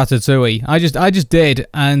shots at Ratatouille. I just did,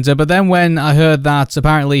 and but then when I heard that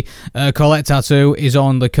apparently Colette Tattoo is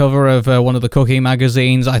on the cover of one of the cooking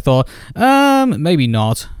magazines, I thought, maybe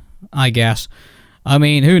not. I guess. I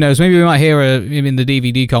mean, who knows? Maybe we might hear in the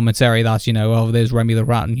DVD commentary that oh, there's Remy the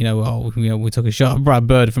Rat, and we took a shot at Brad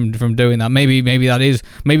Bird from doing that. Maybe that is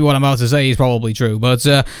what I'm about to say is probably true, but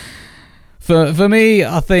for me,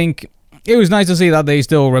 I think. It was nice to see that they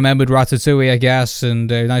still remembered Ratatouille, I guess, and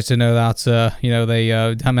nice to know that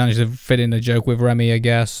they managed to fit in a joke with Remy, I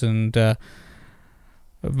guess. And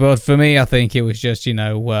but for me, I think it was just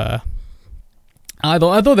I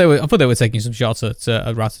thought they were taking some shots at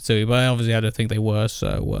Ratatouille, but obviously I don't think they were.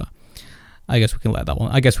 So I guess we can let that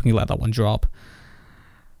one drop.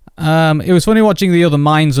 It was funny watching the other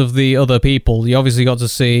minds of the other people. You obviously got to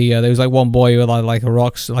see there was like one boy with like a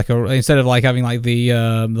rocks, instead of like having like the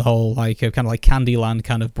whole like kind of like Candyland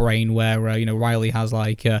kind of brain where Riley has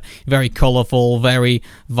like very colourful, very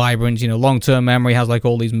vibrant, long-term memory, has like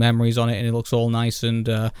all these memories on it, and it looks all nice and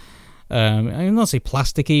I'm not say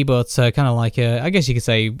plasticky, but kind of like I guess you could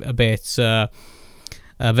say a bit.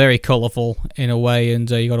 Very colourful in a way, and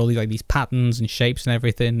you got all these patterns and shapes and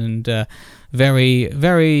everything, and very,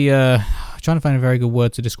 very. Trying to find a very good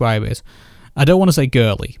word to describe it. I don't want to say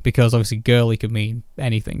girly because obviously girly could mean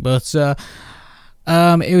anything, but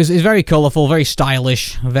it's very colourful, very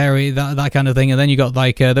stylish, very that kind of thing. And then you got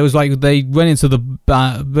like there was like they went into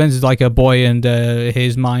like a boy and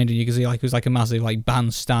his mind, and you can see like it was like a massive like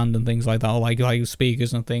bandstand and things like that, or like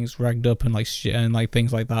speakers and things ragged up and like shit and like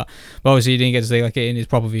things like that. But obviously you didn't get to see like it in his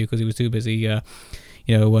proper view because he was too busy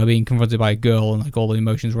being confronted by a girl and like all the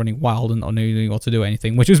emotions running wild and not knowing what to do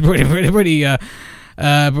anything, which was pretty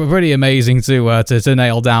amazing to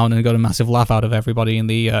nail down, and got a massive laugh out of everybody in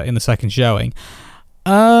the second showing.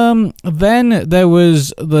 Then there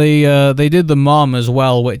was they did the Mom as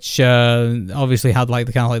well, which obviously had like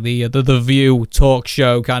the kind of like the View talk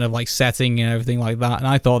show kind of like setting and everything like that, and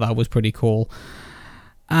I thought that was pretty cool.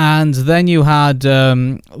 And then you had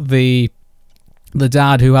the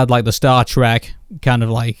dad who had like the Star Trek kind of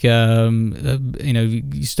like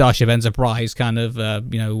Starship Enterprise kind of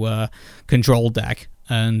control deck.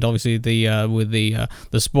 And obviously with the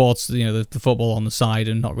sports, the football on the side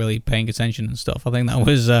and not really paying attention and stuff. I think that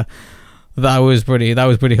was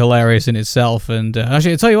pretty hilarious in itself. And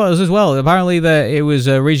actually, I'll tell you what as well. Apparently, it was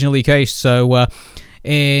regionally cased. So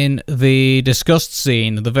in the Disgust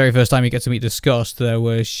scene, the very first time you get to meet Disgust, they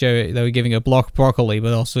were giving a block broccoli,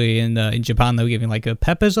 but also in Japan they were giving like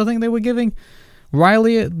peppers. I think they were giving.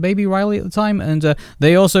 Baby Riley at the time, and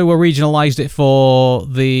they also were regionalized it for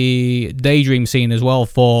the Daydream scene as well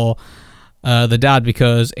for the dad,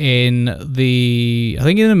 because in the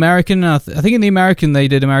American they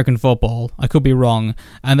did American football. I could be wrong.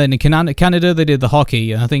 And then in Canada they did the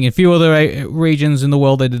hockey. And I think in a few other regions in the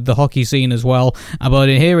world they did the hockey scene as well. But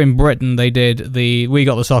here in Britain they did we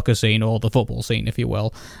got the soccer scene, or the football scene, if you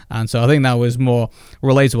will. And so I think that was more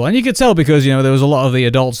relatable. And you could tell because there was a lot of the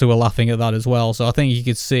adults who were laughing at that as well. So I think you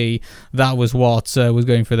could see that was what was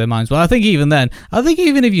going through their minds. But I think even then,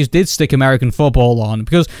 even if you did stick American football on,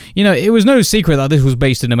 because it was no secret that this was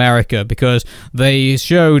based in America because they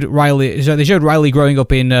showed Riley growing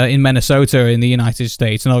up in Minnesota in the United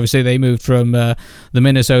States, and obviously they moved from the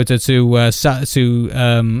Minnesota to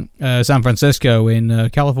San Francisco in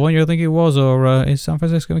California, I think it was, or is San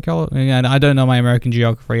Francisco in California? And I don't know my American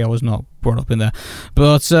geography. I was not brought up in there,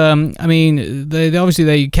 but I mean, they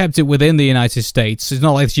obviously kept it within the United States. It's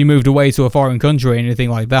not like she moved away to a foreign country or anything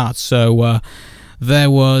like that. So there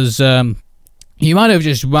was. You might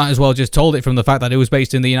as well just told it from the fact that it was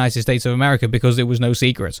based in the United States of America because it was no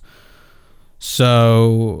secret.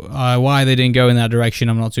 So why they didn't go in that direction,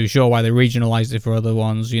 I'm not too sure. Why they regionalized it for other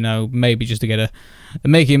ones, maybe just to get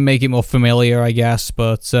make it more familiar, I guess.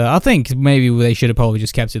 But I think maybe they should have probably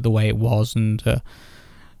just kept it the way it was and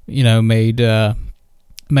made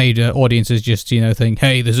audiences just think,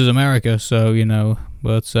 hey, this is America. So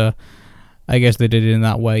but I guess they did it in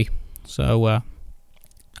that way. So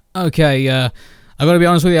okay, I've got to be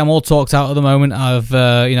honest with you, I'm all talked out at the moment.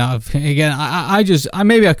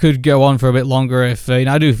 Maybe I could go on for a bit longer if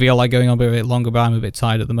I do feel like going on a bit longer, but I'm a bit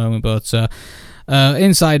tired at the moment. But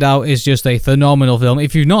Inside Out is just a phenomenal film.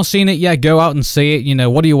 If you've not seen it yet, go out and see it.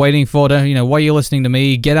 What are you waiting for? Why are you listening to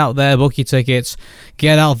me? Get out there, book your tickets,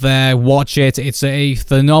 get out there, watch it. It's a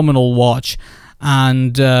phenomenal watch.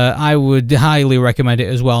 And I would highly recommend it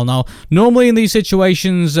as well. Now, normally in these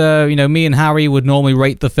situations, me and Harry would normally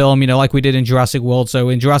rate the film, like we did in Jurassic World. So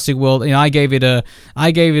in Jurassic World, I gave it a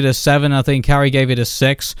 7. I think Harry gave it a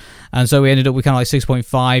 6, and so we ended up with kind of like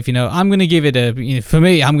 6.5. I'm going to give it for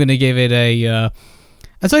me, I'm going to give it a. I'll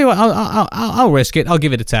tell you what, I'll risk it. I'll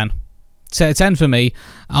give it a 10. 10 for me.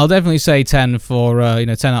 I'll definitely say 10 for 10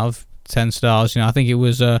 out of 10 stars. I think it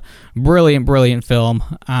was a brilliant film,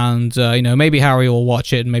 and maybe Harry will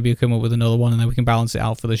watch it and maybe he'll come up with another one and then we can balance it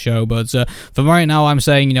out for the show. But for right now, I'm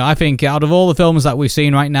saying I think out of all the films that we've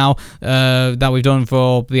seen right now that we've done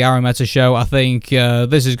for the Arun Meta show, I think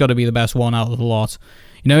this has got to be the best one out of the lot.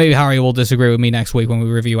 Maybe Harry will disagree with me next week when we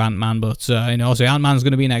review Ant-Man, but also Ant-Man's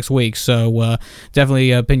going to be next week, so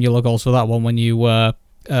definitely pin your logos for that one when you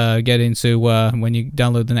get into when you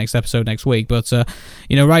download the next episode next week. But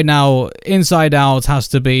right now, Inside Out has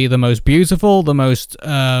to be the most beautiful, the most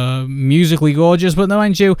musically gorgeous. But no,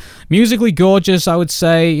 mind you, musically gorgeous, I would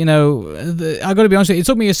say. I got to be honest with you, it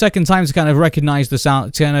took me a second time to kind of recognize the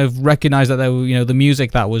sound, to kind of recognize that there were, the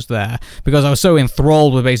music that was there, because I was so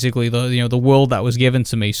enthralled with basically the world that was given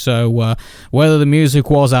to me. So whether the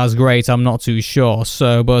music was as great, I'm not too sure.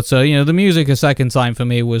 So, but the music a second time for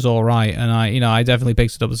me was all right, and I definitely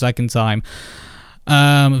picked it up the second time.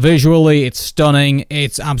 Visually, it's stunning.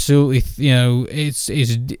 It's absolutely,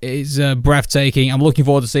 it's breathtaking. I'm looking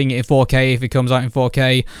forward to seeing it in 4K if it comes out in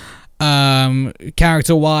 4K.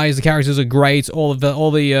 Character-wise, the characters are great. All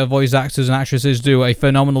the voice actors and actresses do a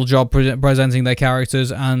phenomenal job presenting their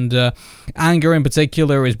characters, and Anger in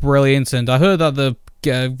particular is brilliant. And I heard that the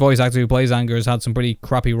voice actor who plays Anger has had some pretty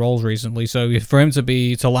crappy roles recently, so for him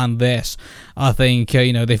to land this, I think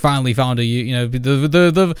they finally found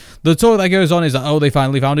the talk that goes on is that they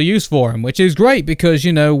finally found a use for him, which is great because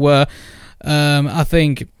I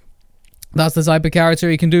think that's the type of character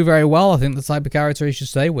he can do very well. I think the type of character he should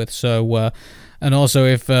stay with. So and also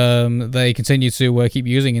if they continue to keep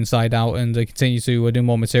using Inside Out and continue to do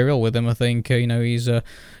more material with him, I think he's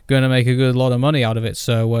going to make a good lot of money out of it.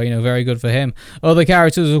 So very good for him. Other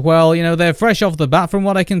characters as well, they're fresh off the bat from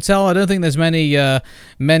what I can tell. I don't think there's many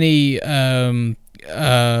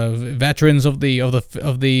veterans of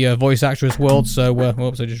the voice actress world. So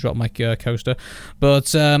whoops, I just dropped my coaster.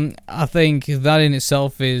 But I think that in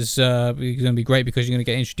itself is going to be great because you're going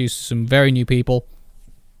to get introduced to some very new people.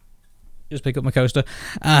 Just pick up my coaster,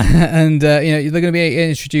 and they're going to be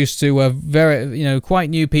introduced to very quite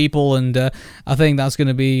new people, and I think that's going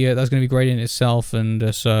to be great in itself,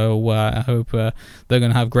 and so I hope they're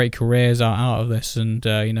going to have great careers out of this, and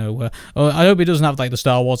I hope it doesn't have like the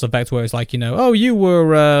Star Wars effect where it's like you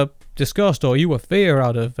were disgust or you were fear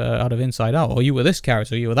out of Inside Out, or you were this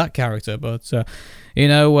character, or you were that character, but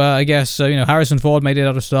I guess Harrison Ford made it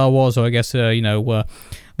out of Star Wars, so I guess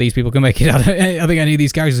these people can make it out of, I think any of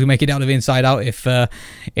these characters can make it out of Inside Out if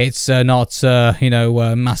it's not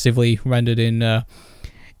massively rendered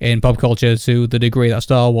in pop culture to the degree that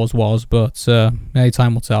Star Wars was, but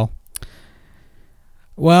time will tell.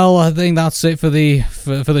 Well, I think that's it for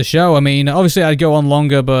the show. I mean, obviously I'd go on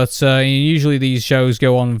longer, but usually these shows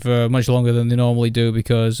go on for much longer than they normally do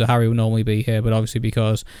because Harry would normally be here, but obviously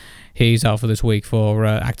because he's out for this week for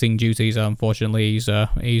acting duties, unfortunately, he's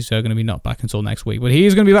going to be not back until next week. But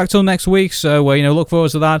he's going to be back till next week, so look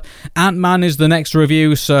forward to that. Ant-Man is the next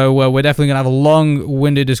review, so we're definitely going to have a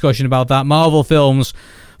long-winded discussion about that. Marvel films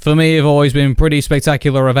for me, have always been pretty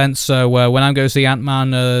spectacular events. So when I'm going to see Ant-Man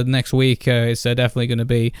next week, it's definitely going to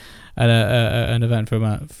be an event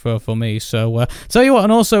for me. So tell you what,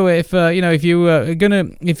 and also if I'm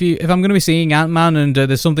going to be seeing Ant-Man and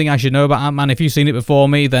there's something I should know about Ant-Man, if you've seen it before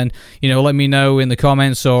me, then let me know in the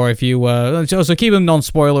comments, or if you also keep them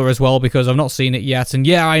non-spoiler as well, because I've not seen it yet. And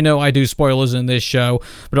yeah, I know I do spoilers in this show,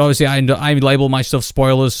 but obviously I label my stuff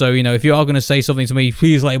spoilers. So if you are going to say something to me,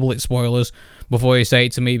 please label it spoilers before you say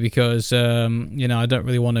it to me, because I don't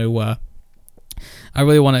really want to. I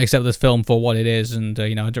really want to accept this film for what it is, and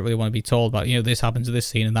I don't really want to be told about this happens to this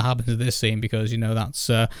scene and that happens to this scene, because that's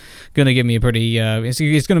going to give me a pretty it's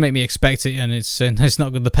going to make me expect it, and it's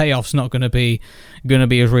not good. The payoff's not going to be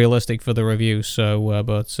as realistic for the review. So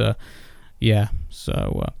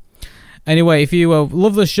anyway, if you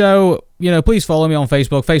love the show, please follow me on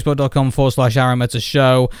Facebook,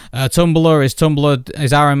 facebook.com/AronMetaShow. Tumblr is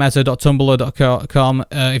aronmeta.tumblr.com.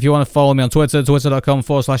 If you want to follow me on Twitter,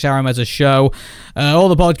 twitter.com/AronMetaShow. All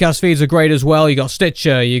the podcast feeds are great as well. You got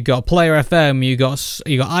Stitcher, you got Player FM, you got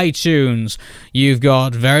iTunes, you've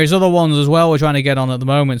got various other ones as well we're trying to get on at the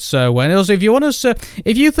moment. So, and also if you want us,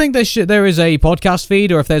 if you think there is a podcast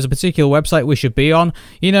feed, or if there's a particular website we should be on,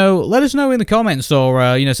 let us know in the comments, or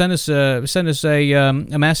send us a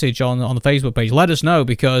message on the Facebook page. Let us know,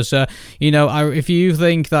 because if you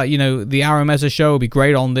think that the Aaron Meta show would be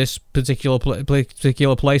great on this particular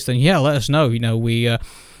place, then yeah, let us know.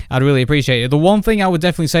 I'd really appreciate it. The one thing I would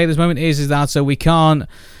definitely say at this moment is that we can't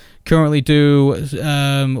currently do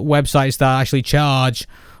websites that actually charge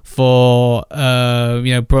for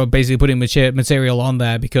basically putting material on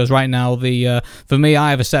there, because right now for me, I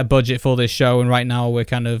have a set budget for this show, and right now we're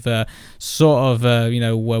kind of we're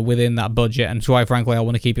within that budget, and quite frankly, I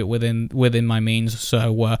want to keep it within my means.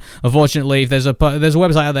 So unfortunately, if there's a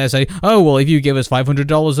website out there say, oh well, if you give us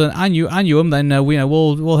 $500 an annuum, then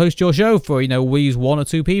we'll host your show for we use one or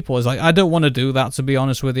two people. It's like, I don't want to do that, to be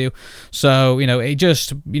honest with you. So it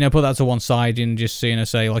just put that to one side and just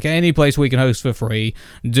say, like, any place we can host for free,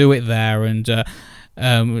 do it there, and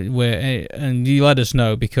you let us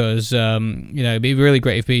know, because it'd be really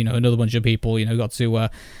great if another bunch of people got to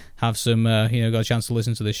have some got a chance to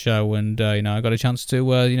listen to this show, and I got a chance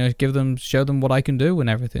to show them what I can do and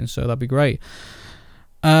everything. So that'd be great.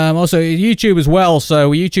 Also YouTube as well,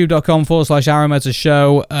 so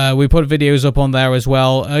youtube.com/AronMetaShow. We put videos up on there as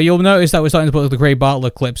well. You'll notice that we're starting to put the Craig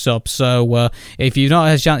Bartlett clips up. So if you've not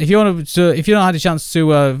had a chance, if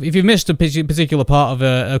you've missed a particular part of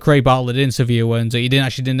a Craig Bartlett interview and you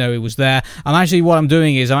didn't know it was there, what I'm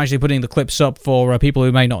doing is I'm actually putting the clips up for people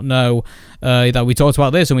who may not know that we talked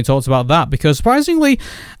about this and we talked about that, because surprisingly,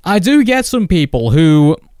 I do get some people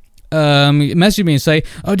who message me and say,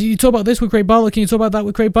 oh, did you talk about this with Craig Bartlett? Can you talk about that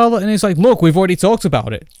with Craig Bartlett? And it's like, look, we've already talked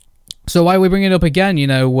about it, so why are we bringing it up again?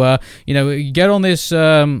 Get on this,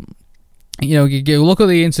 look at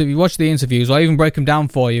the interview, watch the interviews, or I even break them down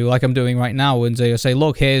for you like I'm doing right now, and say,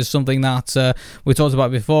 look, here's something that we talked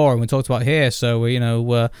about before and we talked about here, so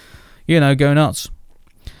go nuts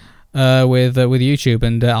with YouTube,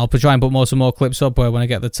 and I'll try and put some more clips up when I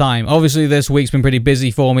get the time. Obviously, this week's been pretty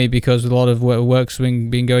busy for me because a lot of work's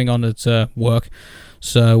been going on at work,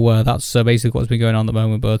 so that's basically what's been going on at the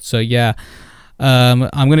moment. But I'm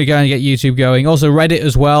going to go and get YouTube going. Also, Reddit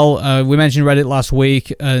as well. We mentioned Reddit last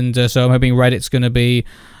week, and so I'm hoping Reddit's going to be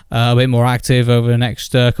a bit more active over the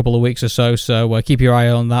next couple of weeks or so. So keep your eye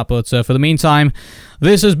on that. But for the meantime,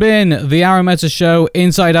 this has been the Aaron Meta Show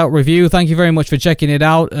Inside Out review. Thank you very much for checking it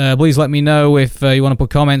out. Please let me know if you want to put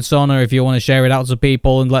comments on, or if you want to share it out to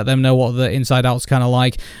people and let them know what the Inside Out's kind of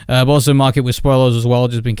like. But also mark it with spoilers as well,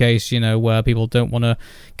 just in case people don't want to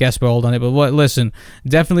get spoiled on it. But listen,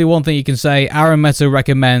 definitely one thing you can say: Aaron Meta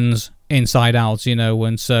recommends Inside Out,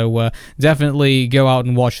 and so definitely go out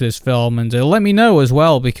and watch this film, and let me know as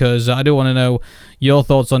well, because I do want to know your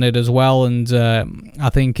thoughts on it as well, and I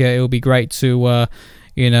think it would be great to have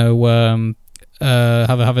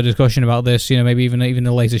a discussion about this, maybe even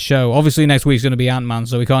a later show. Obviously next week's going to be Ant-Man,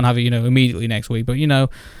 so we can't have it immediately next week, but who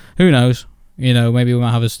knows, maybe we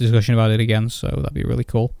might have a discussion about it again, so that'd be really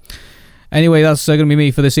cool. Anyway, that's going to be me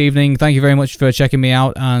for this evening. Thank you very much for checking me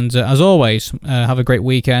out, and as always, have a great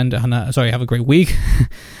weekend. And have a great week.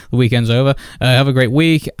 The weekend's over. Have a great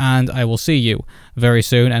week, and I will see you very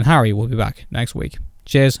soon. And Harry will be back next week.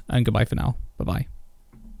 Cheers, and goodbye for now. Bye-bye.